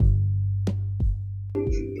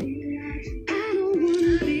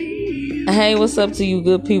Hey, what's up to you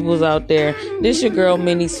good peoples out there? This your girl,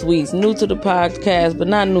 Minnie Sweets, new to the podcast, but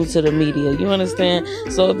not new to the media. You understand?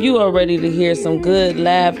 So if you are ready to hear some good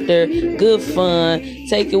laughter, good fun,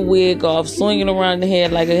 take your wig off, swing it around the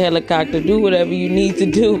head like a helicopter, do whatever you need to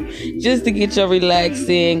do just to get your relax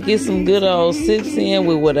in, get some good old sips in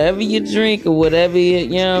with whatever you drink or whatever you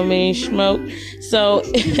know what I mean, smoke. So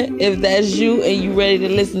if that's you and you ready to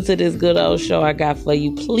listen to this good old show I got for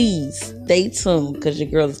you, please stay tuned because your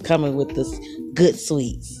girl is coming with this good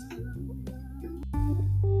sweets.